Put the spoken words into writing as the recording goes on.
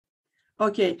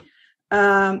Okay.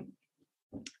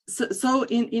 So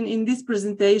in this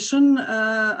presentation,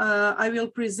 I will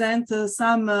present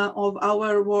some of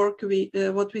our work,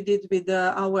 what we did with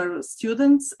our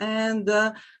students, and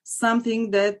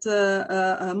something that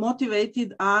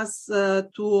motivated us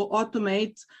to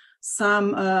automate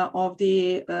some of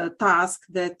the tasks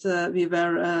that we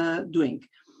were doing.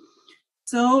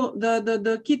 So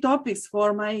the key topics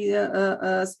for my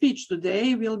speech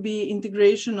today will be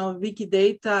integration of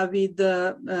Wikidata with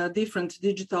different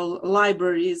digital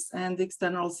libraries and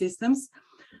external systems.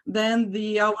 Then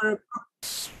our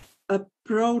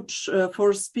approach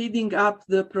for speeding up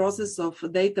the process of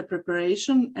data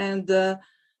preparation. And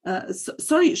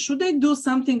sorry, should I do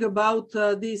something about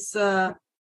this? No,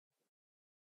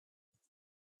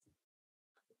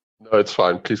 it's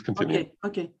fine. Please continue.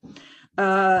 Okay.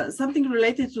 Something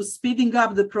related to speeding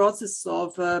up the process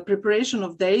of preparation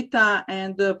of data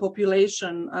and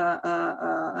population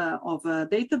of a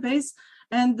database.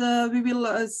 And we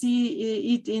will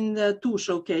see it in two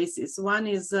showcases. One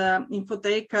is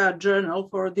Infoteca Journal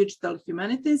for Digital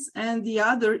Humanities, and the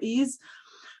other is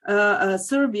a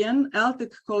Serbian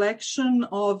LTEC collection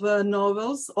of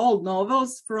novels, old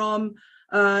novels from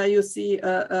you see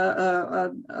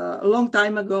a long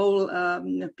time ago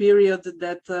period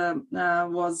that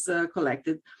was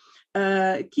collected.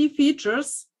 Key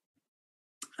features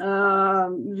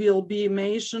will be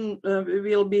mentioned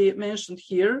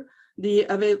here: the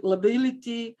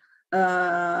availability,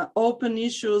 open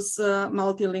issues,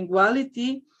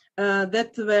 multilinguality.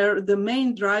 That were the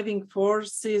main driving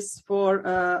forces for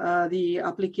the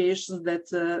applications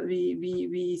that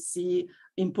we see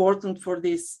important for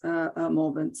this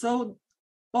moment. So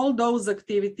all those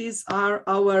activities are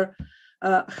our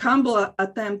humble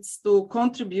attempts to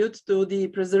contribute to the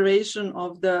preservation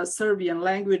of the Serbian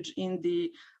language in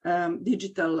the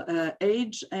digital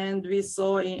age. And we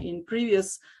saw in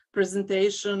previous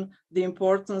presentation the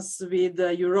importance with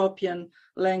the European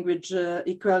language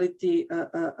equality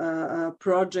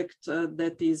project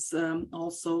that is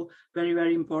also very,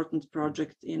 very important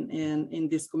project in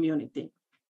this community.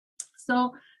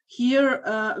 So here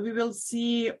we will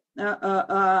see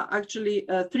actually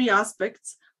three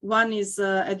aspects. One is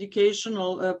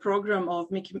educational program of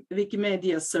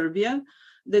WIkimedia Serbia.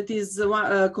 That is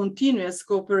a continuous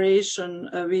cooperation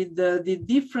with the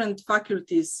different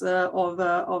faculties of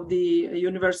the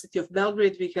University of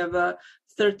Belgrade. We have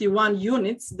 31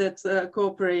 units that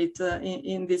cooperate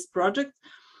in this project,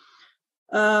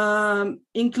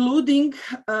 including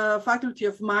Faculty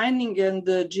of Mining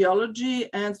and Geology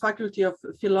and Faculty of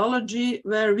Philology,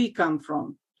 where we come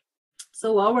from.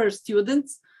 So our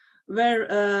students were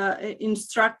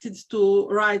instructed to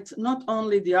write not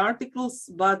only the articles,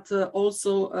 but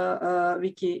also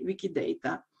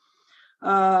Wikidata.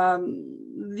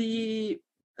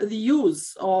 The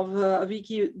use of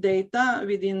Wikidata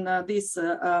within this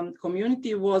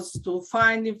community was to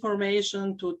find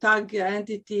information, to tag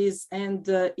entities, and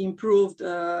improve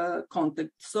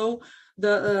content. So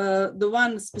the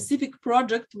one specific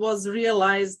project was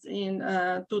realized in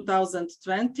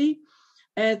 2020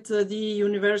 at the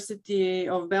University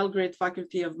of Belgrade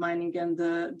Faculty of Mining and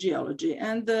Geology.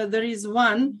 And there is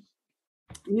one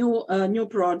new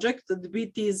project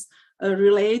which is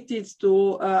related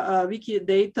to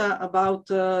Wikidata about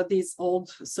these old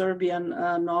Serbian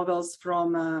novels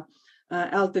from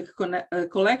LTEC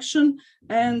collection,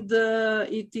 and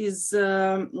it is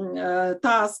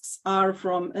tasks are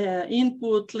from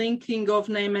input, linking of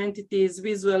name entities,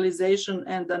 visualization,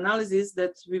 and analysis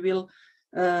that we will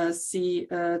see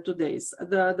today.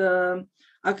 The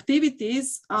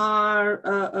activities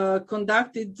are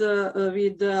conducted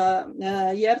with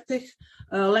Jerteh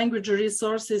Language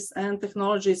Resources and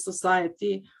Technology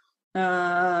Society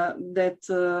that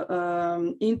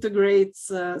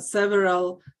integrates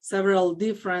several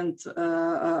different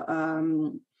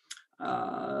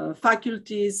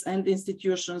faculties and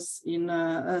institutions in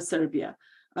Serbia.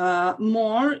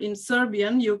 More in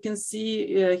Serbian you can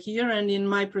see here and in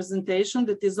my presentation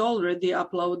that is already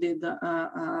uploaded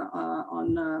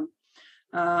on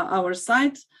our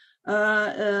site.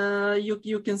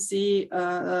 You can see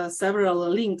several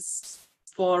links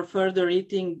for further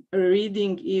reading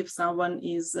if someone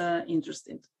is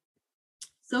interested.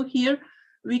 So here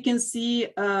we can see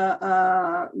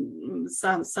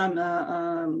some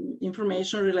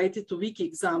information related to wiki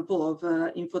example of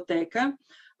Infoteca.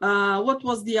 What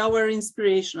was our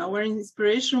inspiration? Our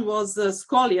inspiration was a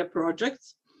Scholia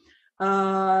project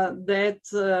that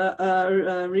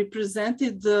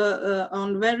represented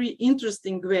on very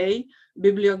interesting way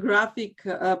bibliographic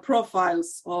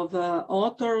profiles of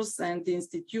authors and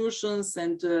institutions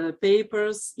and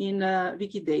papers in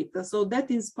Wikidata. So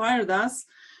that inspired us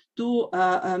to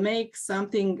make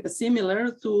something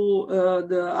similar to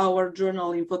our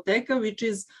journal Infoteca, which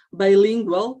is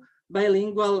bilingual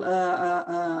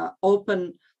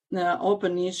open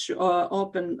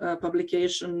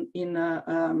publication in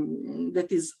that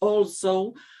is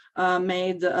also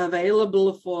made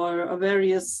available for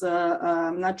various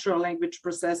natural language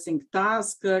processing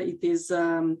tasks. It is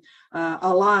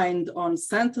aligned on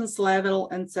sentence level,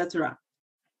 etc.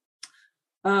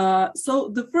 So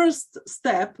the first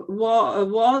step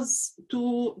was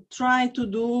to try to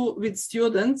do with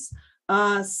students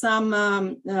some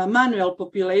manual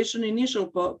population, initial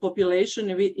population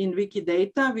in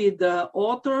Wikidata with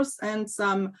authors and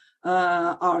some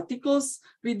articles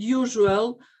with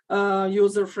usual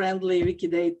user-friendly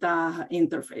Wikidata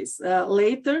interface.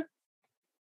 Later,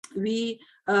 we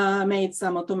made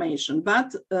some automation,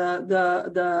 but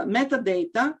the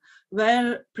metadata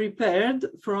were prepared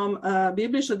from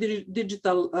Biblisha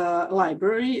digital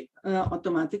library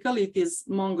automatically. It is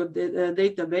Mongo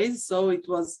database, so it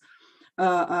was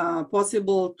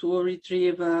possible to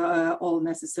retrieve all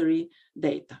necessary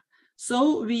data.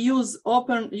 So we use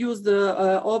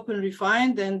the Open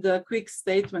Refined and the Quick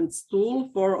Statements tool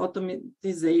for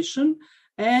automatization,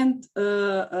 and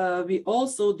we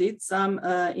also did some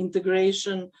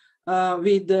integration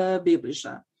with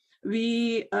Biblisha.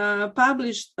 We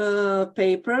published a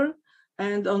paper,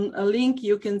 and on a link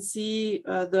you can see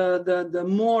the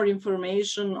more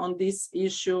information on this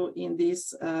issue in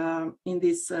this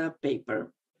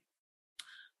paper.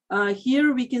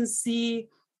 Here we can see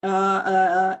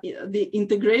the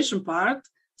integration part.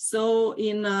 So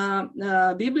in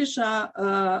Biblisha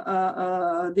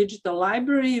digital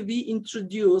library, we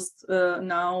introduced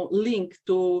now link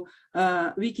to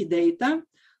Wikidata,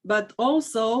 but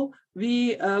also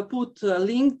we put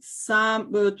links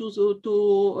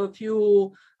to a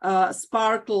few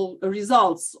Sparkle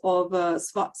results of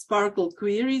Sparkle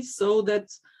queries, so that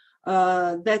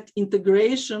that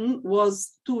integration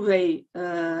was two-way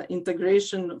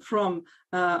integration from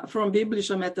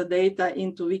Biblisha metadata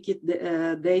into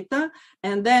Wikidata,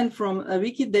 and then from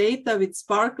Wikidata with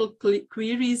Sparkle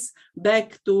queries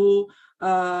back to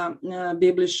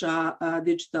Biblisha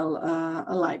digital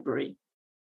library.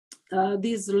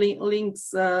 These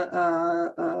links,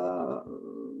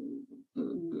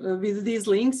 with these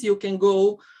links, you can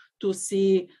go to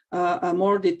see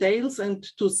more details and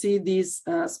to see these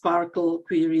Sparkle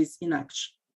queries in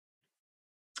action.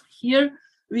 Here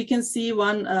we can see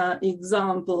one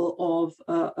example of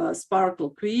a Sparkle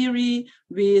query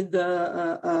with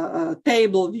a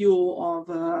table view of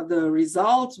the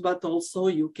results, but also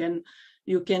you can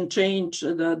change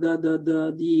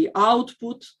the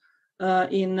output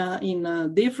in a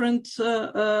different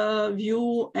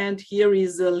view, and here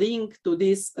is a link to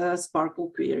this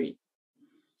Sparkle query.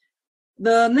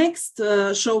 The next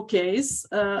showcase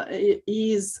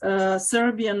is a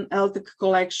Serbian LTEC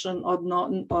collection of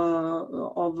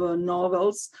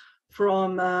novels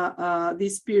from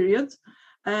this period,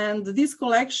 and this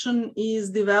collection is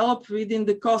developed within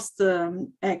the COST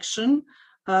action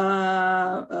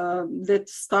that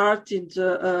started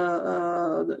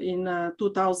in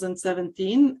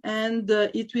 2017, and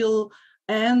it will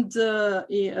end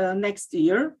next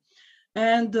year.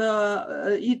 And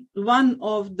one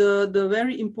of the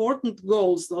very important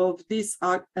goals of this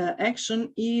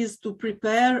action is to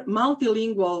prepare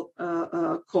multilingual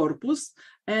corpus,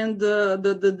 and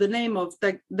the name of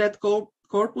that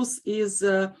corpus is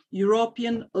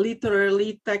European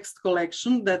Literary Text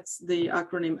Collection. That's the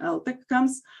acronym LTEC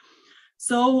comes.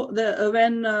 So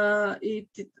when at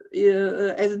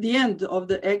the end of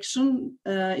the action,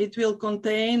 it will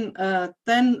contain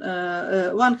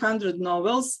 100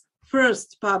 novels,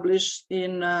 first published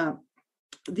in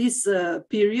this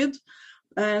period.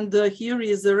 And here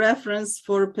is a reference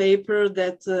for a paper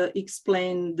that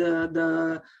explained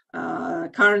the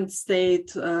current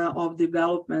state of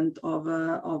development of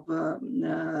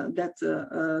that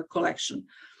collection.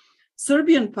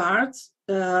 Serbian part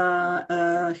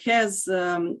has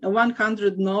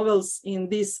 100 novels in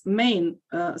this main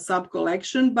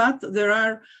sub-collection, but there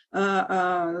are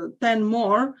 10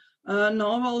 more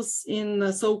novels in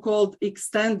the so-called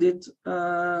extended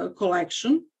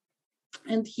collection.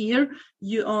 And here,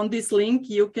 on this link,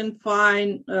 you can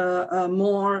find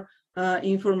more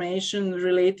information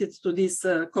related to this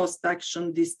COST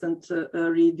action distant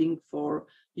reading for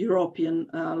European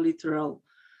literal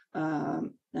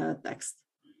text.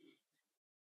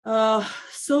 When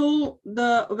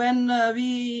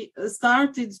we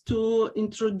started to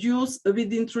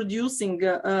introducing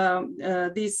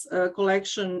this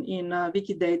collection in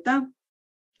Wikidata,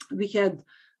 we had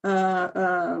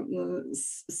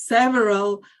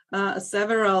several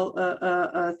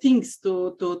things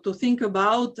to think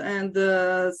about, and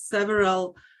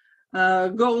several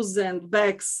goes and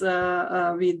backs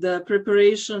with the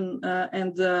preparation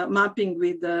and mapping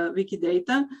with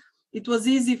Wikidata. It was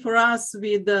easy for us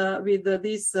with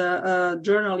this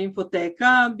journal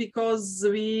Infoteca, because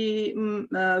we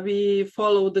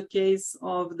followed the case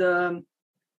of the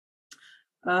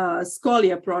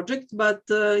Scholia project, but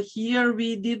here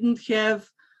we didn't have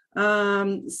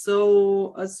a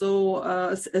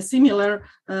similar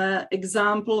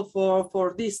example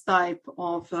for this type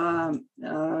of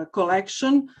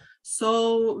collection.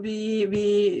 So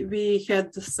we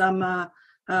had some.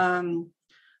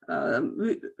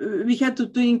 We had to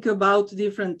think about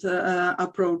different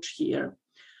approach here.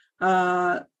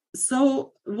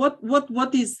 So what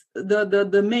is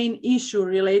the main issue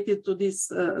related to this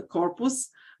corpus?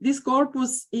 This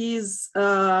corpus is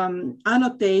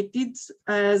annotated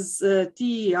as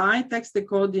TEI, Text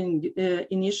Decoding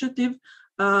Initiative,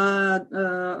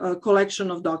 a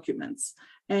collection of documents,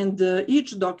 and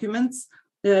each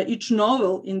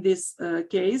novel in this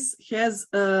case has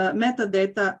a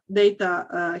metadata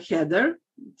header,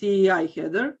 TEI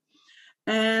header.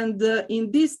 And in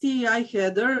this TEI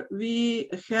header, we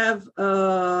have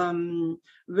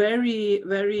very,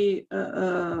 very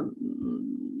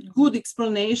good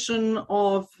explanation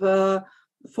of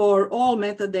for all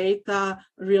metadata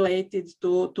related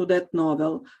to that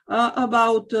novel,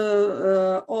 about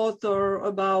author,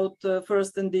 about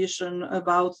first edition,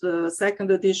 about the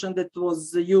second edition that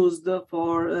was used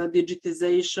for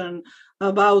digitization,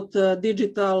 about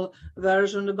digital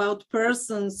version, about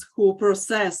persons who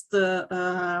processed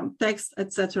text,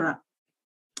 etc.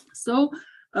 So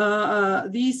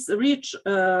this rich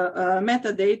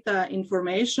metadata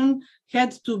information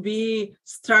had to be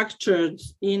structured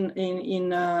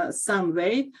in some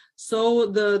way. So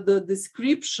the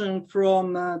description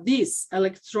from this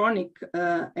electronic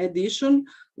edition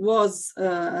was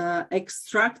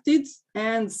extracted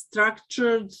and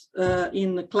structured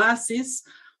in classes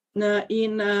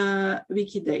in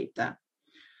Wikidata.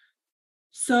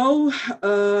 So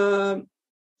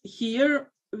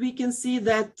here we can see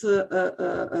that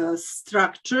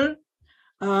structure,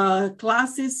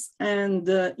 classes and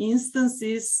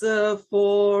instances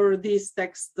for this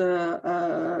text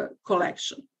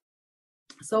collection.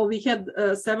 So we had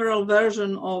several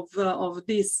versions of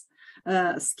this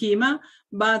schema,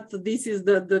 but this is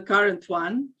the current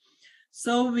one.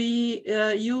 So we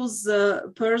use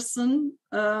person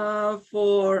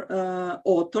for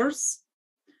authors,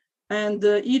 and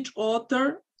each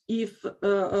author, if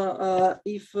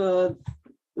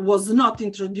was not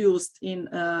introduced in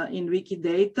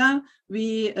Wikidata,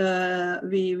 we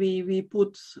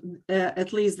put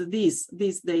at least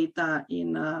this data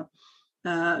in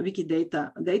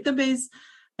Wikidata database.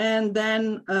 And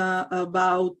then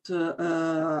about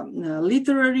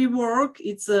literary work,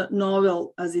 it's a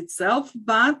novel as itself,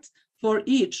 but for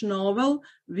each novel,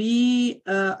 we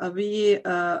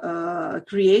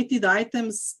created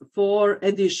items for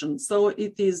edition. So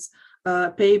it is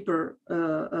paper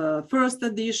first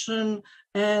edition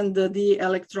and the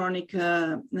electronic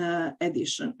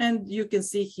edition. And you can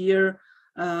see here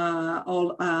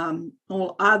all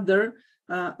other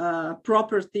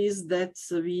properties that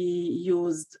we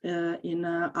used in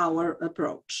our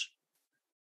approach.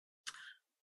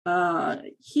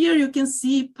 Here you can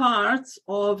see parts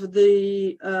of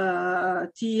the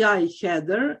TEI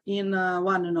header in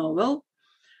one novel.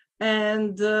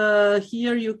 And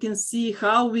here you can see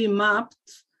how we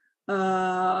mapped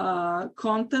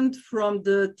content from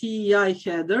the TEI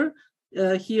header.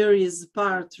 Here is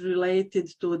part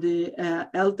related to the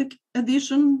ELTEC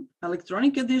edition,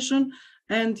 electronic edition,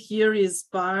 and here is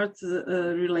part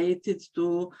related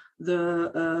to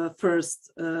the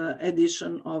first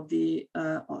edition of the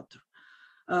author.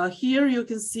 Here you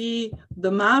can see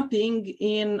the mapping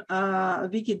in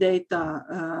Wikidata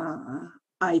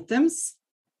items.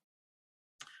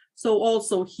 So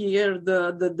also here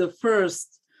the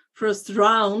first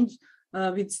round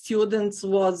with students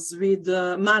was with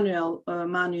manual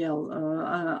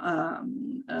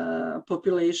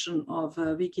population of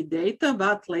Wikidata,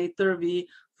 but later we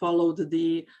followed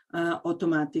the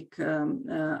automatic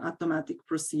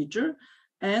procedure.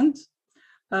 And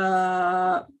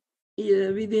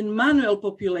within manual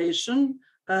population,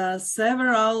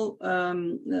 several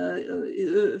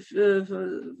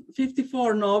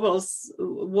 54 novels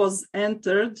was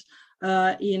entered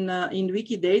in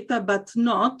Wikidata, but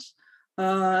not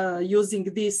using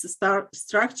this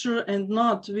structure and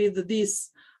not with this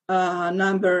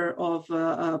number of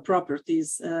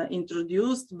properties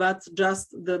introduced, but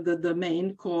just the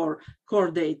main core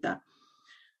data.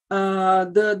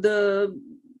 The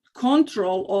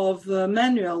control of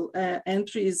manual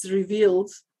entries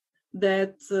revealed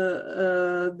that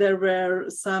there were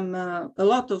a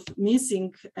lot of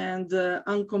missing and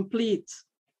incomplete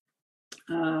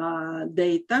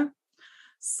data.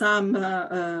 Some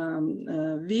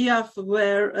VIAF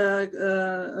were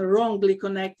wrongly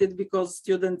connected because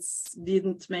students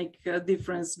didn't make a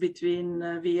difference between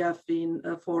VIAF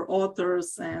for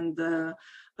authors and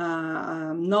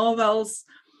novels.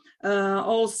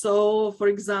 Also, for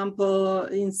example,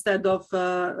 instead of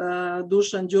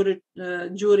Dusan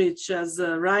Đurić as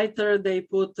a writer, they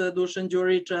put Dusan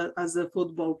Đurić as a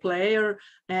football player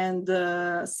and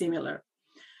similar.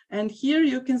 And here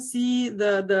you can see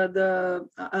the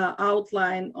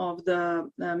outline of the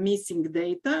missing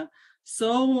data.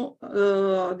 So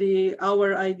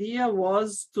our idea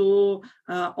was to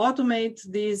automate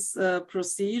this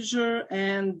procedure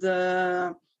and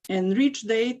enrich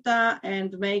data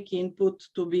and make input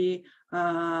to be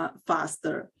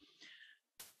faster.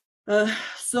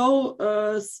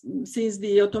 Since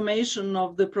the automation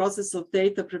of the process of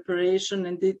data preparation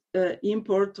and the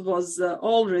import was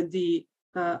already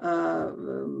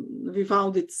we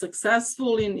found it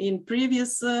successful in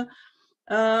previous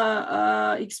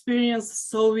experience,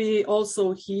 so we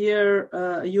also here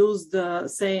used the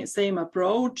same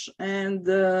approach and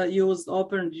used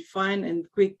open, define, and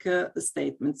quick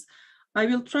statements. I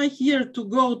will try here to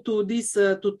go to this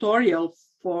tutorial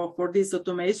for this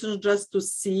automation just to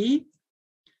see,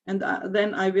 and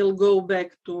then I will go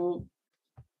back to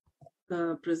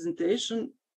the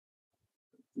presentation.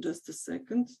 Just a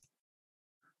second.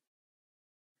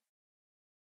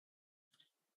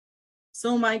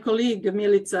 So my colleague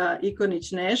Milica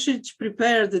Ikonić Nešić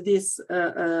prepared this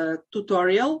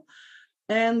tutorial,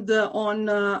 and on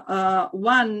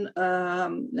one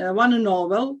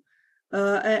novel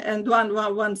and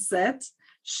one set,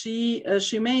 she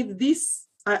made this.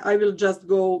 I will just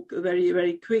go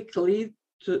very quickly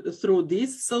through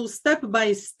this. So step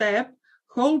by step,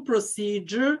 whole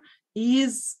procedure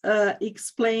is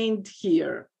explained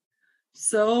here.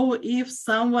 So if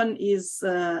someone is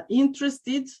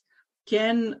interested,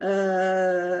 can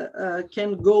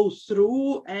go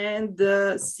through and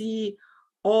see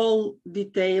all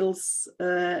details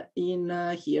in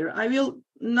here. I will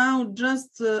now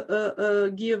just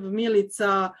give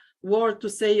Milica word to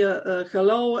say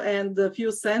hello and a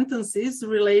few sentences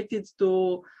related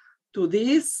to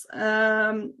this,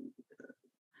 and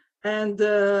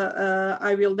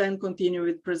I will then continue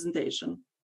with presentation.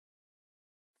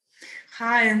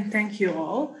 Hi, and thank you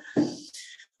all.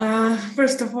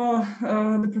 First of all,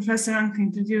 the Professor Ranka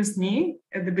introduced me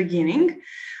at the beginning.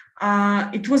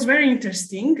 It was very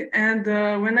interesting, and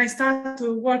when I started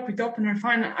to work with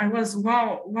OpenRefine, I was,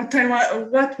 wow, what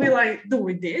will I do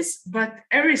with this? But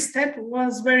every step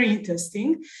was very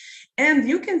interesting, and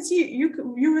you can see, you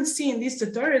will see in this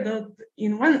tutorial that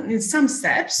in some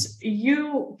steps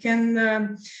you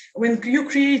can, when you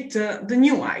create the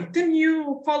new item,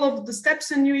 you follow the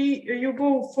steps and you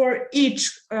go for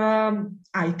each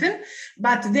item,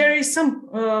 but there is some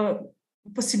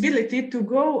possibility to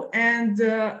go and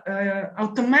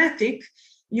automatic.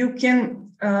 You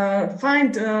can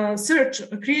find search,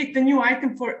 create a new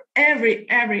item for every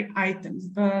item.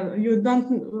 You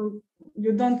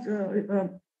don't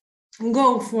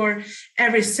go for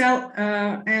every cell,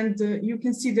 and you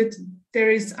can see that there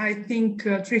is, I think,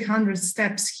 300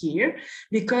 steps here,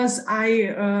 because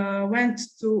I went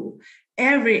to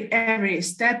every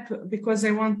step because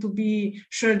I want to be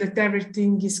sure that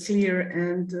everything is clear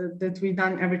and that we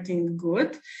done everything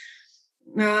good.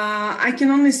 I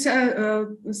can only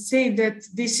say that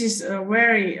this is a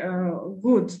very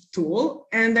good tool,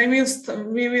 and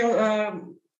we will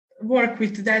work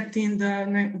with that in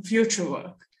the future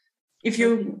work. If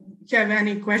you have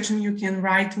any question, you can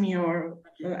write me or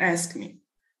ask me.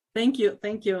 Thank you,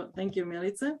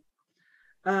 Milica.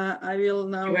 I will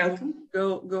now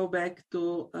go back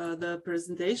to the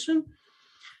presentation.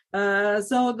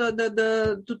 So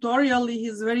the tutorial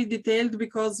is very detailed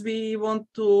because we want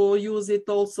to use it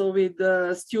also with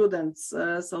students,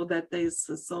 so that is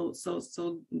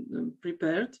so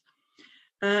prepared.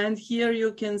 And here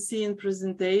you can see in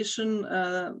presentation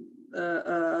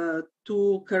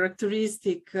two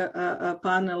characteristic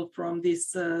panel from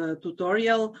this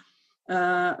tutorial.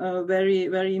 A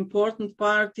very important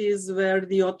part is where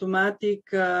the automatic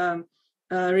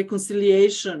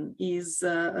reconciliation is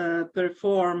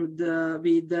performed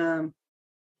with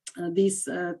this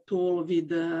tool with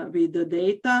the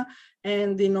data,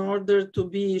 and in order to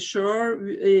be sure,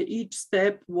 each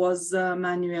step was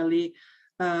manually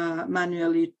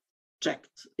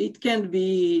checked. It can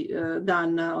be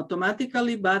done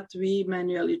automatically, but we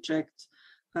manually checked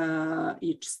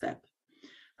each step.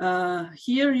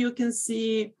 Here you can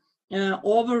see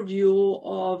overview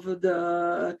of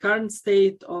the current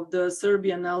state of the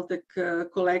Serbian LTEC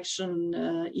collection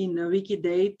in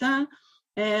Wikidata,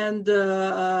 and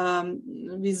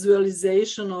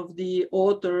visualization of the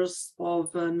authors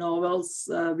of novels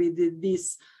with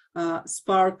this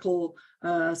sparkle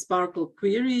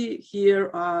query. Here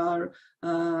are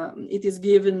it is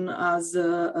given as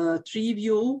a tree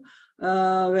view,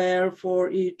 where for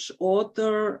each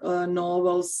author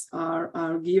novels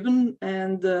are given,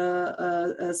 and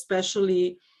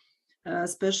especially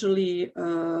LTEC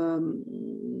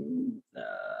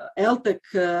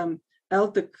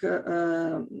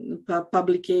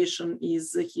publication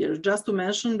is here. Just to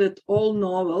mention that all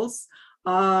novels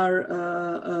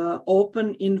are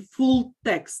open in full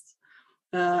text.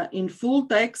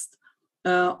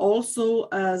 Also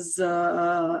as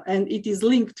and it is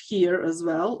linked here as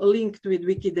well, linked with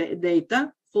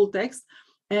Wikidata, full text,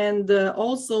 and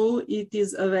also it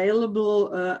is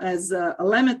available as a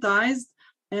lemmatized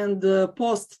and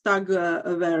post-tag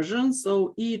version.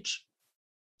 So each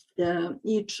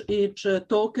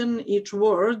token, each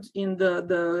word in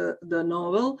the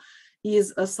novel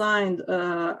is assigned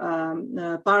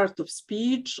part of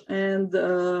speech and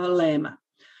lemma.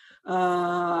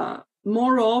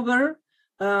 Moreover,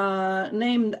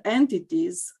 named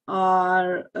entities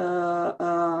are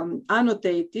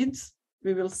annotated.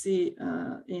 We will see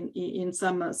in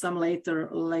some later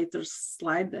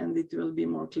slide, and it will be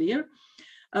more clear.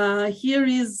 Here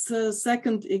is a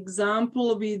second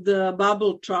example with the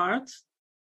bubble chart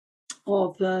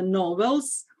of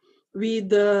novels with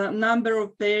the number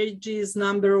of pages,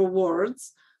 number of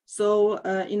words. So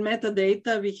in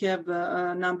metadata, we have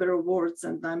a number of words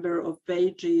and number of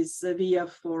pages via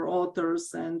for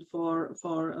authors and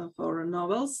for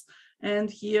novels. And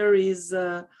here is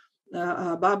a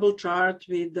bubble chart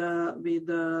with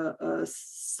the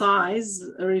size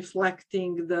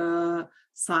reflecting the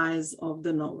size of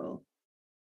the novel.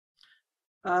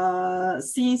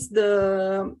 Since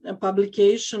the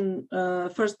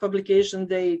first publication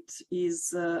date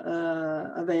is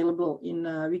available in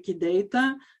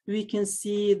Wikidata, we can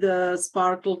see the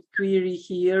sparkle query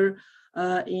here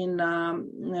in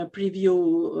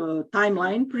preview,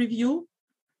 timeline preview.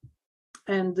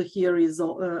 And here is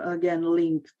again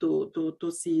link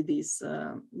to see this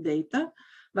data.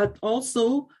 But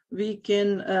also we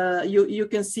can, you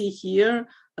can see here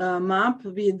a map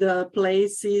with the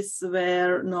places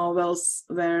where novels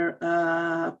were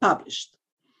published.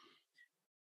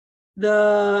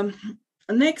 The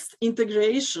next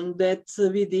integration that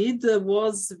we did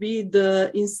was with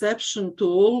the Inception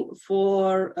tool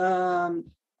for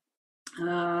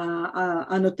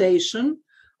annotation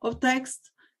of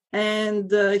text.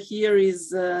 And here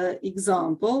is an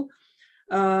example.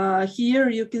 Here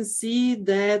you can see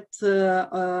that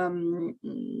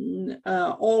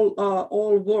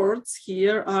all words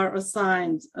here are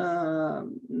assigned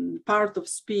part of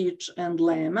speech and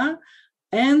lemma,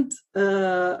 and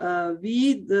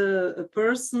with the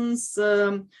person's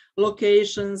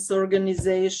locations,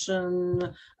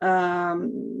 organization,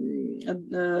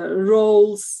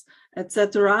 roles,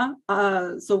 etc.,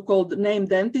 so-called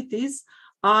named entities,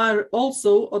 are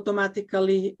also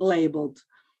automatically labeled.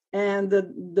 And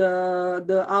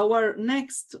our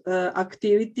next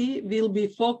activity will be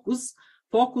focused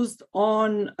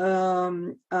on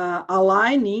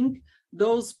aligning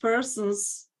those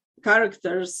persons'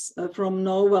 characters from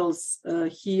novels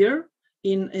here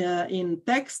in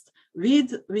text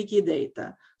with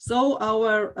Wikidata. So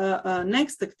our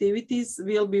next activities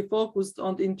will be focused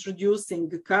on introducing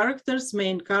characters,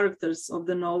 main characters of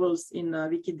the novels in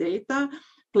Wikidata,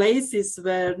 places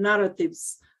where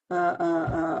narratives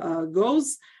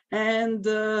goes, and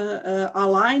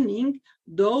aligning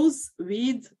those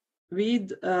with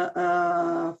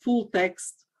full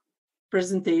text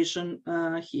presentation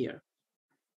here.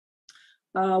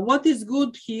 What is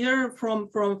good here from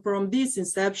this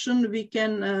inception, we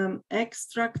can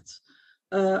extract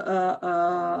as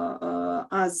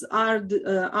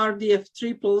RDF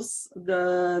triples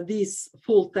this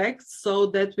full text, so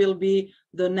that will be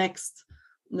the next.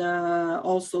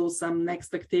 Also, some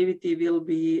next activity will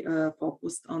be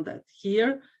focused on that.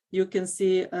 Here you can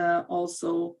see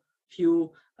also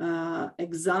few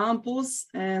examples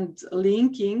and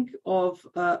linking of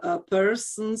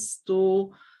persons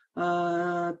to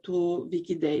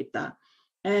Wikidata.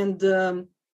 And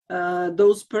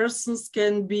those persons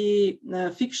can be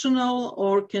fictional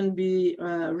or can be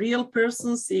real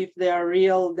persons. If they are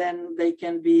real, then they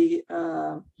can be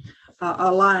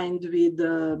aligned with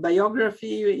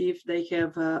biography if they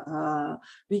have a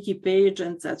wiki page,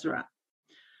 etc.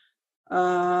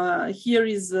 Here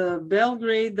is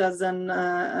Belgrade as an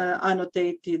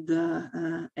annotated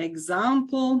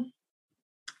example.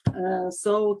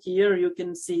 So here you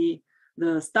can see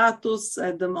the status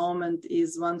at the moment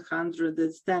is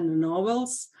 110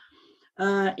 novels.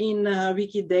 In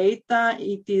Wikidata,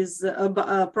 it is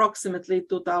approximately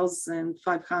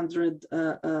 2,500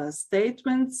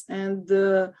 statements, and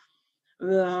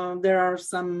there are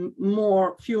some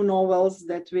few novels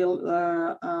that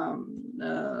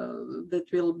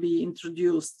will be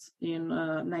introduced in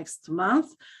next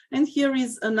month. And here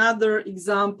is another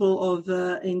example of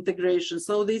integration.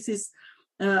 So this is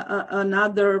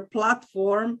another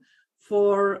platform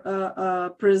for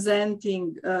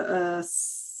presenting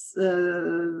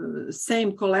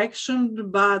same collection,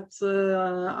 but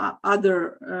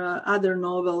other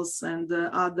novels and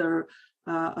other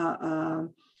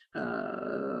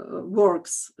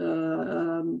works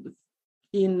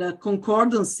in a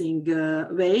concordancing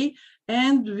way,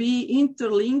 and we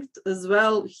interlinked as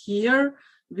well here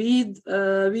with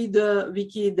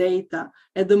Wikidata.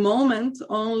 At the moment,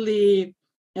 only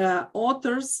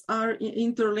authors are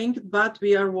interlinked, but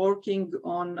we are working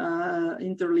on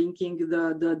interlinking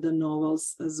the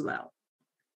novels as well.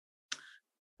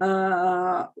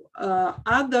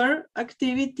 Other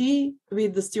activity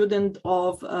with the student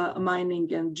of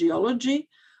mining and geology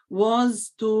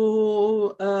was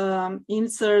to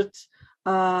insert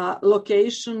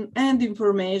location and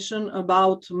information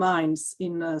about mines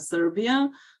in Serbia,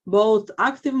 both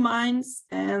active mines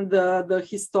and the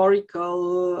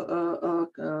historical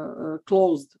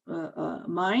closed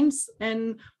mines.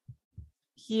 And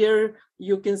here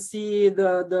you can see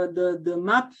the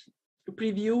map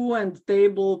preview and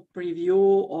table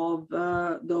preview of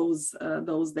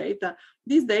those data.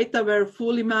 These data were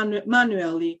fully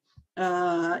manually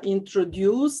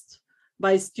introduced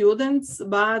by students,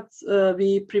 but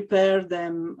we prepared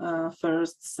them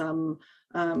first some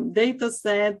data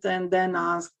set and then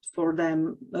asked for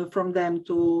them from them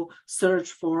to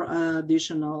search for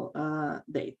additional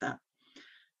data.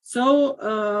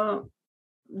 So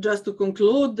just to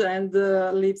conclude and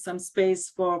leave some space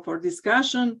for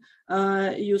discussion,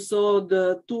 you saw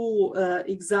the two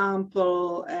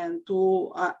example and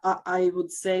two, I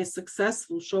would say,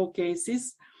 successful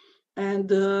showcases.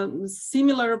 And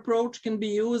similar approach can be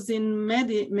used in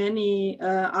many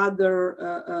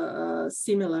other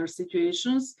similar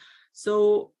situations.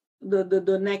 So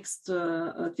the next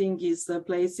thing is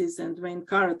places and main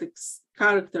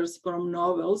characters from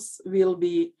novels will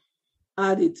be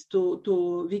added to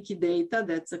Wikidata.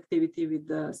 That's activity with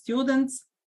the students.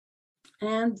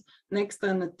 And next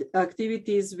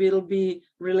activities will be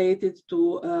related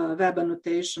to web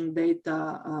annotation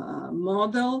data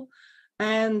model.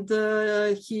 And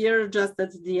here, just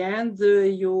at the end,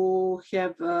 you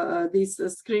have this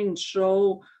screen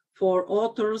show for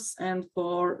authors and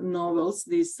for novels,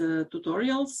 these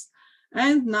tutorials.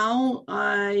 And now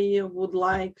I would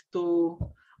like to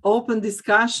open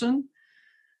discussion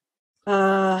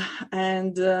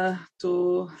and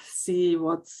to see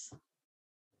what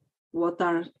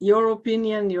are your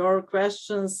opinion, your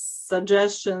questions,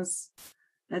 suggestions,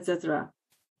 etc.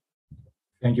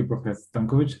 Thank you, Professor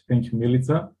Stanković. Thank you,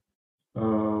 Milica.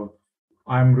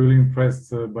 I'm really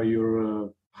impressed by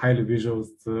your highly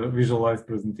visualized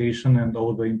presentation and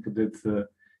all the input that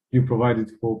you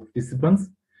provided for participants.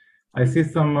 I see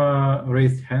some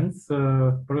raised hands.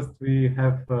 First, we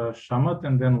have Shamat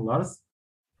and then Lars.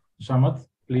 Shamat,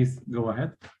 please go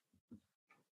ahead.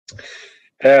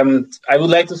 I would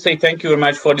like to say thank you very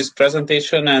much for this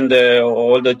presentation and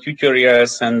all the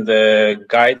tutorials and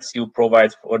guides you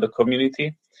provide for the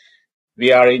community.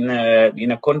 We are in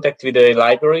a contact with a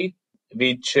library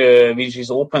which is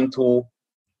open to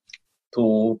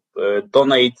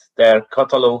donate their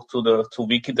catalog to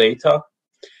Wikidata,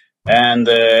 and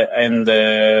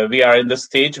we are in the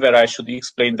stage where I should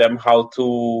explain them how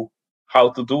to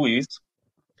do it.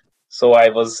 So I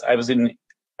was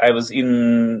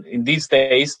in these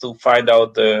days to find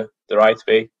out the right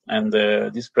way, and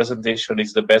this presentation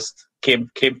is the best, came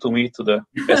to me to the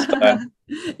best time.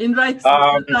 In right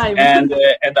time.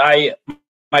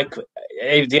 I'm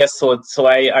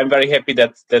very happy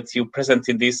that you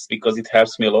presented this because it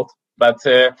helps me a lot. But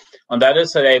on the other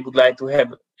side, I would like to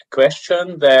have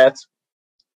question that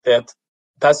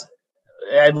does.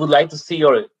 I would like to see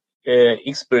your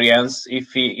experience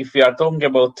if we are talking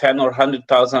about 10 or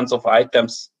 100,000 of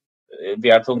items.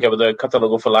 We are talking about the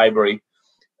catalog of a library.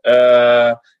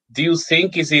 Do you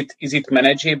think is it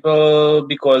manageable?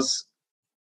 Because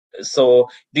so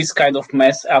this kind of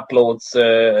mass uploads,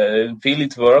 will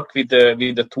it work with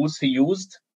the tools we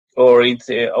used, or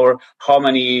or how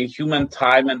many human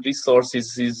time and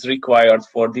resources is required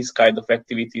for this kind of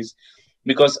activities?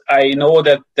 Because I know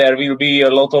that there will be a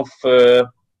lot of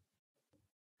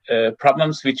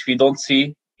problems which we don't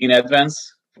see in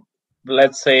advance.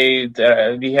 Let's say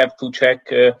we have to check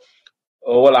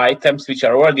all items which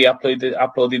are already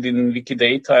uploaded in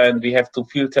Wikidata, and we have to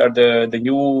filter the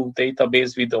new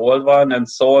database with the old one, and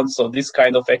so on. So this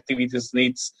kind of activities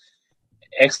needs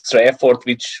extra effort,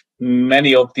 which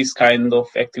many of these kind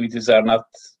of activities are not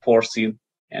foreseen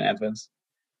in advance.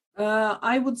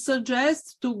 I would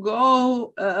suggest to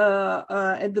go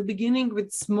at the beginning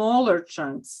with smaller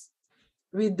chunks,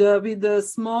 with the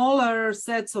smaller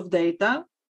sets of data.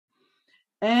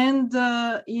 And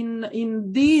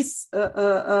in these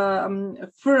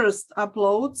first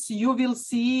uploads, you will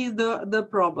see the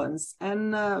problems.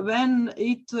 And when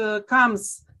it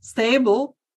comes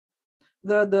stable,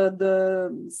 the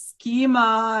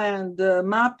schema and the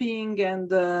mapping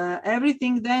and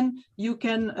everything, then you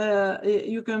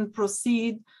can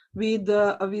proceed with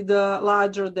the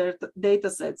larger data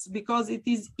sets, because it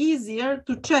is easier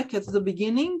to check at the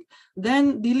beginning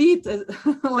than delete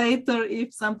later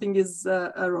if something is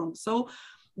wrong. So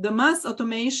the mass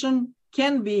automation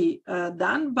can be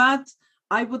done, but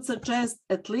I would suggest,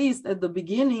 at least at the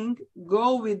beginning,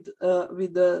 go with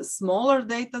the smaller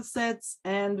data sets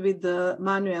and with the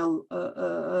manual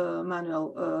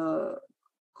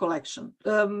collection,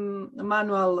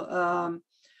 manual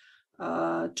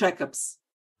checkups.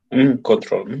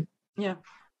 Control. Yeah.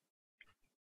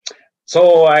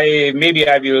 So maybe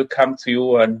I will come to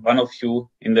you and one of you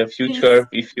in the future.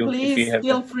 Please, if you have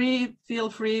feel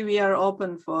free. We are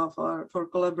open for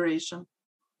collaboration.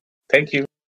 Thank you.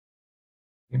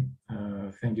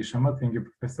 Thank you, Shama. Thank you,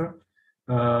 Professor.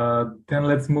 Then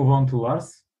let's move on to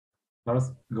Lars.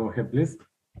 Lars, go ahead, please.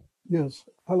 Yes.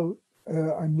 Hello.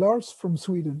 I'm Lars from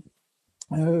Sweden.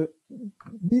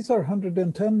 These are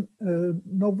 110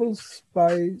 novels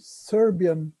by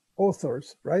Serbian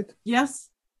authors, right? Yes.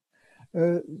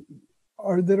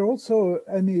 Are there also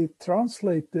any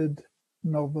translated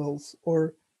novels,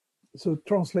 or so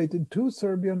translated to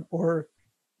Serbian or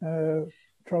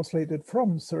translated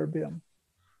from Serbian?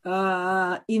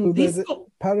 In this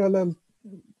parallel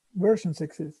versions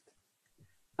exist.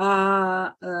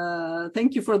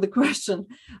 Thank you for the question.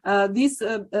 This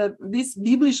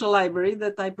biblical library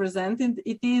that I presented,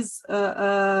 it is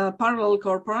parallel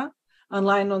corpora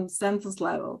online on sentence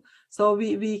level. So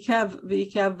we have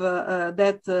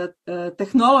that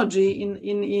technology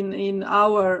in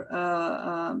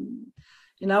our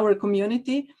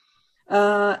community.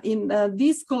 In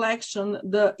this collection,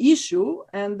 the issue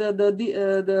and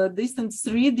the distance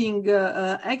reading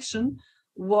action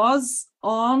was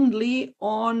only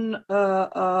on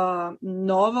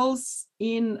novels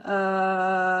in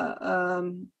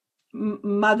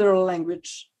mother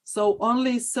language. So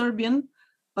only Serbian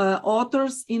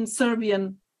authors in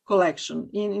Serbian collection.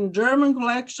 In German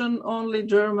collection, only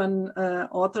German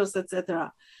authors,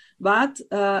 etc. But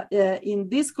in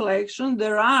this collection,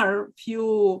 there are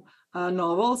few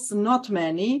novels, not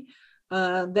many,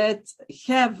 that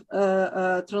have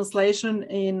translation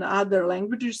in other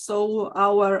languages. So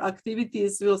our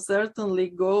activities will certainly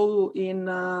go in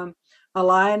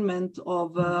alignment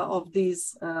of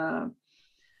these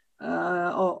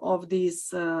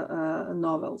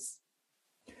novels.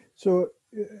 So,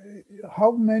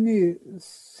 how many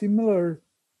similar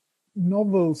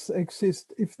novels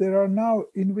exist? If there are now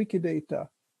in Wikidata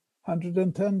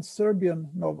 110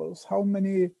 Serbian novels, how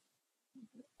many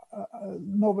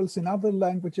novels in other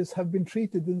languages have been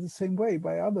treated in the same way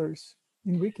by others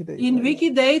in Wikidata? In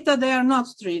Wikidata, they are not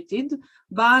treated,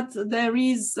 but there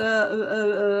is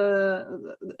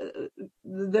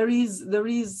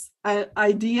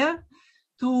idea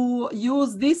to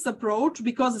use this approach,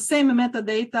 because the same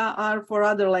metadata are for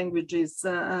other languages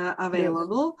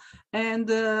available. Yes. And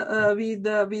with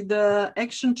the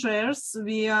action chairs,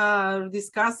 we are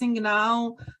discussing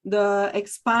now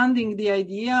expanding the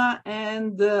idea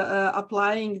and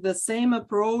applying the same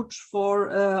approach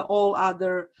for all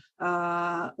other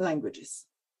languages.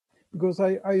 Because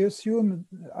I assume,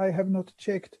 I have not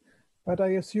checked, but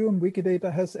I assume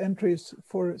Wikidata has entries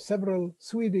for several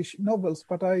Swedish novels,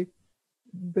 but I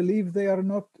believe they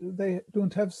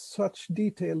don't have such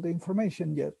detailed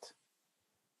information yet.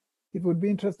 it would be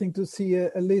interesting to see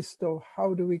a list of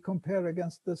how do we compare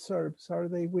against the Serbs. Are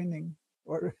they winning?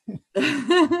 Or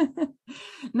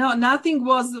no, nothing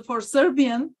was for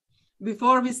Serbian.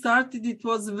 Before we started, it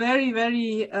was very,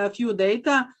 very few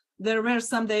data. There were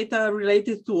some data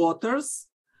related to authors,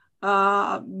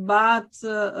 but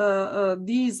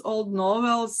these old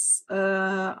novels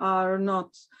are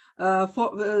not.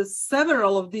 For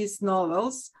several of these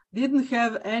novels didn't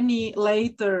have any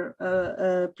later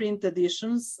print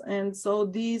editions, and so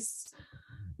this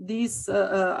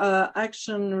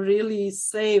action really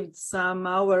saved some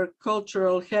our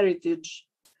cultural heritage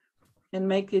and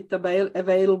make it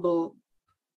available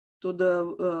to the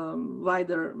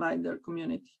wider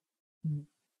community.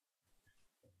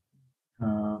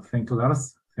 Thank you,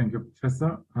 Lars. Thank you,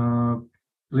 Professor.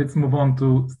 Let's move on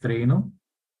to Strejno.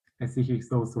 I see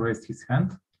he's also raised his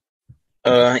hand.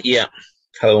 Yeah,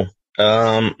 hello.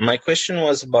 My question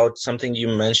was about something you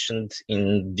mentioned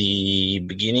in the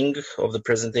beginning of the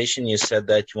presentation. You said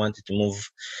that you wanted to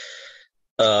move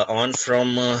on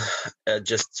from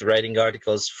just writing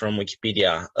articles from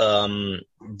Wikipedia.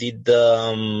 Did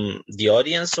the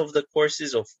audience of the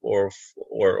courses or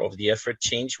of the effort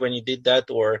change when you did that,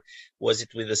 or was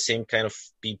it with the same kind of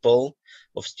people,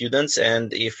 of students?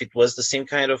 And if it was the same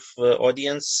kind of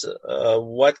audience,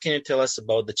 what can you tell us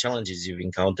about the challenges you've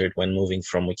encountered when moving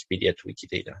from Wikipedia to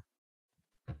Wikidata?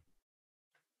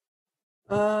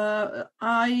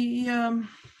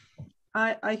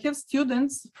 I have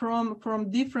students from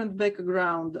different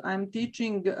background. I'm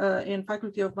teaching in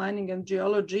Faculty of Mining and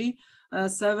Geology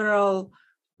several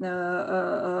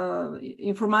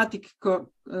informatic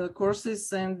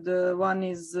courses, and one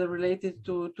is related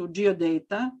to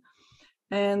geodata.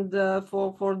 And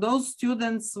for those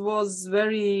students was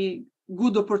very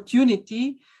good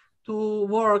opportunity to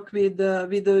work with the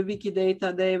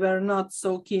Wikidata. They were not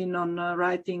so keen on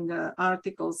writing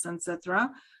articles, etc.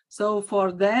 So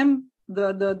for them,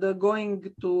 the going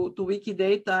to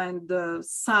Wikidata and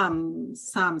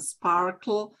some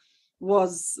sparkle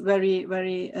was very,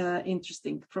 very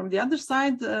interesting. From the other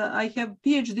side, I have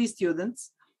PhD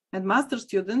students and master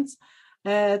students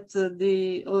at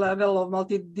the level of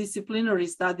multidisciplinary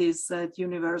studies at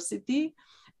university,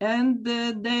 and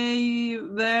they're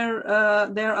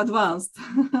advanced,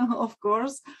 of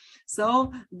course.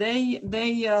 So they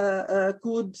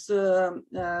could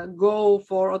go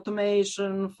for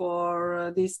automation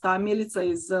for this time. Milica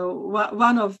is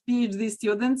one of PhD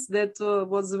students that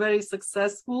was very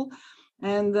successful,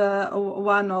 and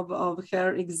one of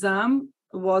her exam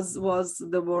was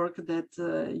the work that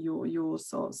you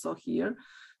saw here.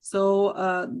 So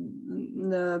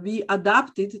we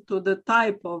adapted to the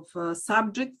type of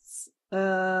subjects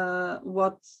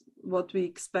what we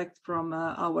expect from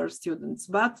our students.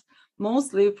 But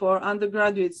mostly for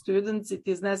undergraduate students, it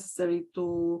is necessary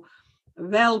to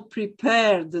well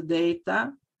prepare the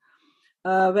data.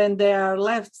 When they are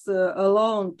left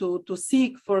alone to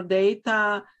seek for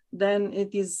data, then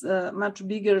it is a much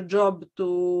bigger job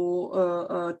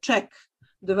to check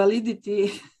the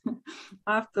validity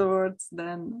afterwards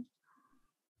than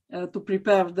to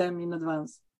prepare them in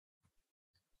advance.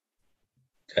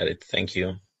 Got it. Thank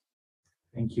you.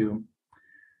 Thank you.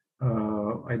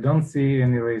 I don't see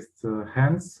any raised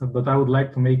hands, but I would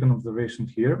like to make an observation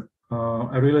here.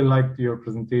 I really liked your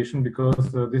presentation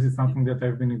because this is something that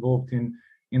I've been involved in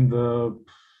the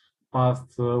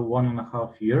past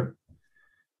 1.5 years.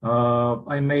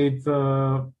 I made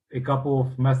a couple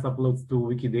of mass uploads to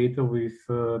Wikidata with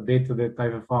data that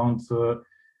I've found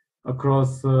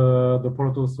across the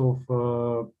portals of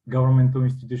governmental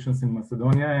institutions in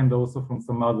Macedonia and also from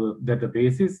some other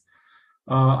databases.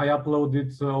 I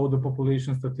uploaded all the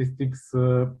population statistics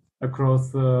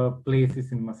across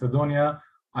places in Macedonia.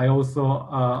 I also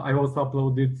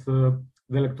uploaded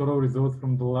the electoral results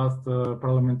from the last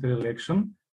parliamentary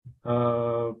election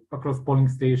across polling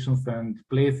stations and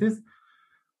places.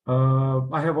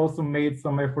 I have also made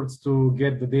some efforts to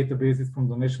get the databases from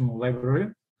the National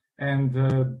Library, and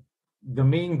the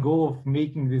main goal of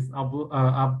making these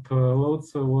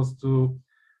uploads was to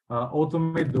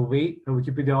automate the way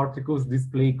Wikipedia articles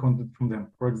display content from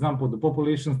them. For example, the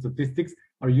population statistics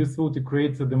are useful to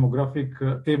create demographic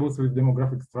tables with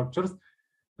demographic structures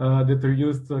that are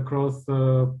used across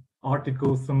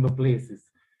articles and the places.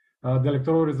 The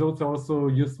electoral results are also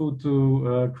useful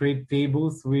to create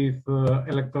tables with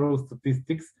electoral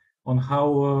statistics on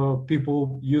how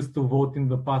people used to vote in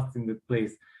the past in that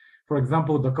place. For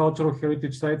example, the cultural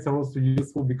heritage sites are also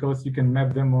useful because you can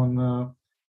map them on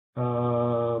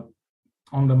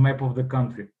the map of the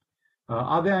country.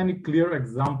 Are there any clear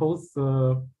examples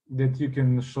that you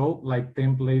can show, like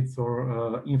templates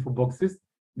or info boxes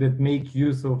that make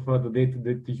use of the data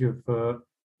that you have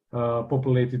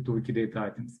populated to Wikidata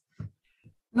items?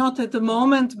 Not at the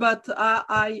moment, but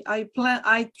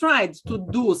I tried to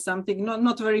do something,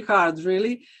 not very hard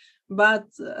really, but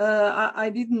I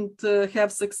didn't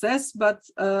have success. But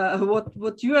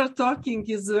what you are talking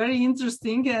is very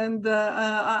interesting, and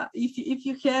if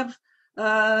you have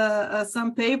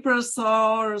some papers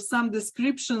or some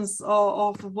descriptions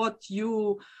of what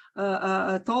you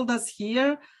told us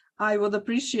here, I would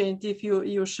appreciate if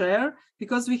you share,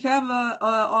 because we have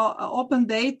a open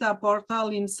data portal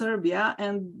in Serbia,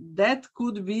 and that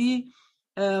could be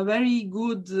very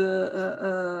good.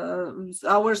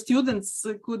 Our students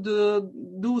could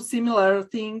do similar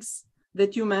things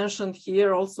that you mentioned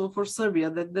here also for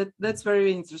Serbia. That's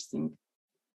very interesting.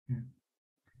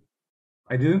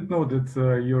 I didn't know that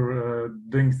you're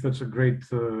doing such a great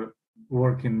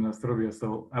work in Serbia,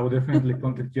 so I will definitely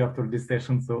contact you after this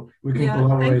session so we can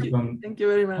collaborate on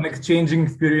exchanging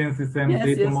experiences and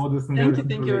data models and everything.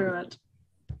 Thank you very much.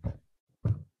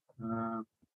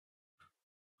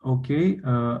 Okay,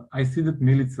 I see that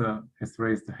Milica has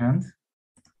raised a hand.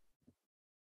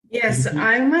 Yes,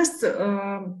 I must.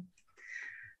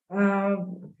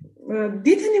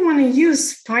 Did anyone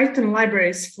use Python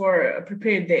libraries for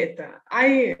prepared data?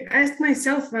 I asked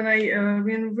myself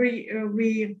when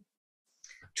we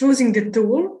choosing the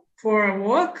tool for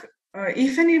work,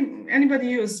 if anybody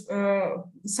use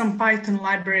some Python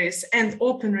libraries and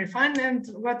OpenRefine, and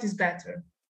what is better?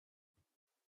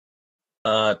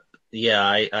 Yeah,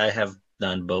 I have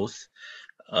done both.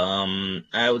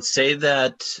 I would say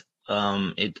that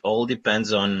it all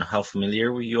depends on how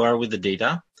familiar you are with the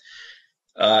data.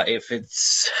 If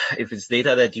it's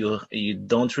data that you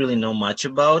don't really know much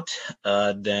about,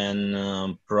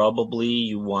 then probably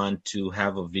you want to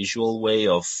have a visual way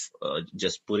of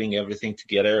just putting everything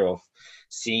together, of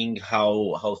seeing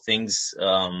how things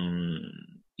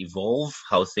evolve,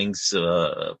 how things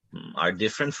are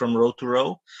different from row to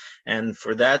row. And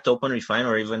for that, OpenRefine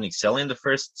or even Excel in the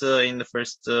first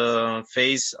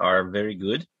phase are very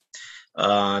good.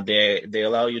 They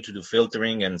allow you to do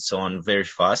filtering and so on very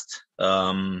fast.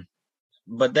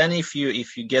 But then if you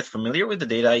get familiar with the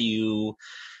data, you're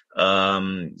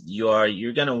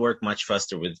gonna work much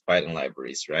faster with Python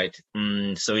libraries, right?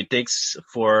 So it takes,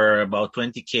 for about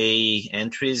 20K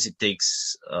entries, it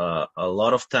takes a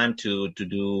lot of time to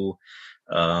do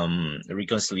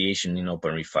reconciliation in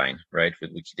OpenRefine, right,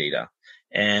 with Wikidata.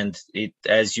 And it,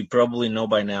 as you probably know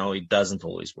by now, it doesn't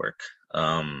always work.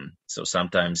 So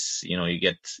sometimes, you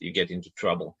get into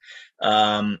trouble.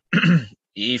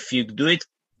 If you do it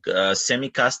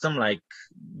semi-custom, like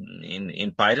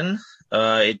in Python,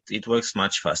 it works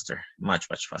much faster, much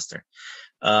faster.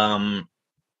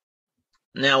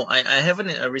 Now I have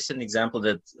a recent example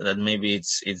that maybe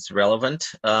it's relevant.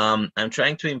 I'm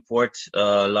trying to import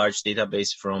a large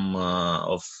database from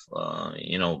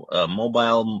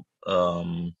mobile.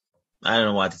 I don't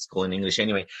know what it's called in English.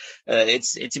 Anyway,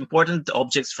 it's important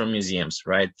objects from museums,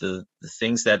 right? The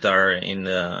things that are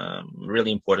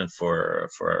really important for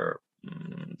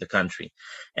the country,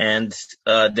 and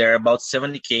there are about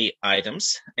 70K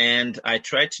items, and I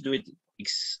tried to do it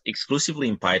exclusively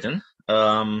in Python.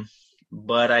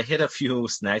 But I hit a few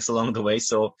snags along the way,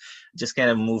 so just kind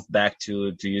of moved back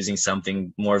to using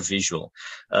something more visual.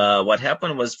 What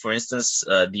happened was, for instance,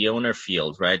 the owner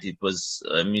field, right? It was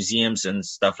museums and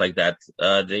stuff like that.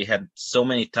 They had so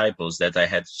many typos that I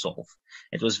had to solve.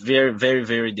 It was very, very,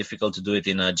 very difficult to do it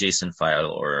in a JSON file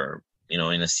or, in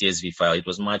a CSV file. It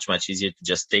was much, much easier to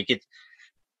just take it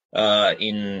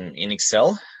in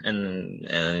Excel and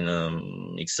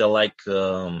Excel-like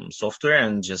software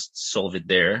and just solve it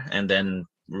there, and then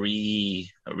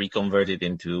reconvert it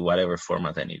into whatever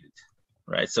format I needed,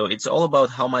 right? So it's all about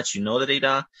how much you know the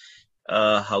data,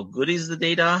 how good is the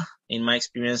data. In my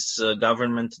experience,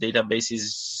 government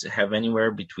databases have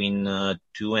anywhere between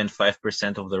 2 and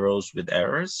 5% of the rows with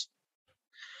errors.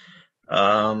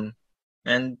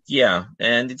 And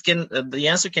it can, the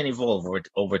answer can evolve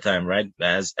over time, right?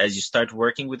 As you start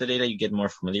working with the data, you get more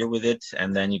familiar with it,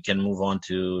 and then you can move on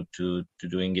to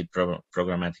doing it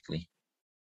programmatically.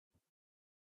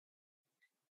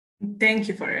 Thank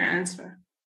you for your answer.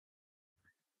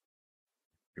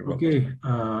 Okay,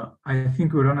 I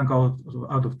think we're running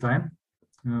out of time.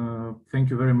 Thank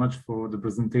you very much for the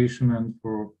presentation and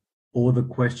for all the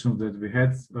questions that we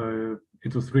had.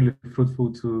 It was really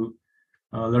fruitful to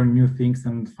learn new things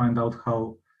and find out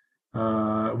how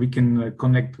we can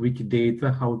connect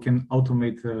Wikidata, how we can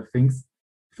automate things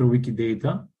through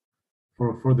Wikidata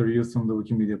for further use on the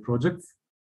Wikimedia projects,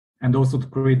 and also to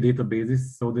create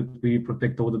databases so that we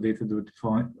protect all the data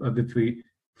that we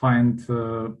find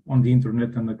on the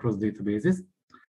internet and across databases.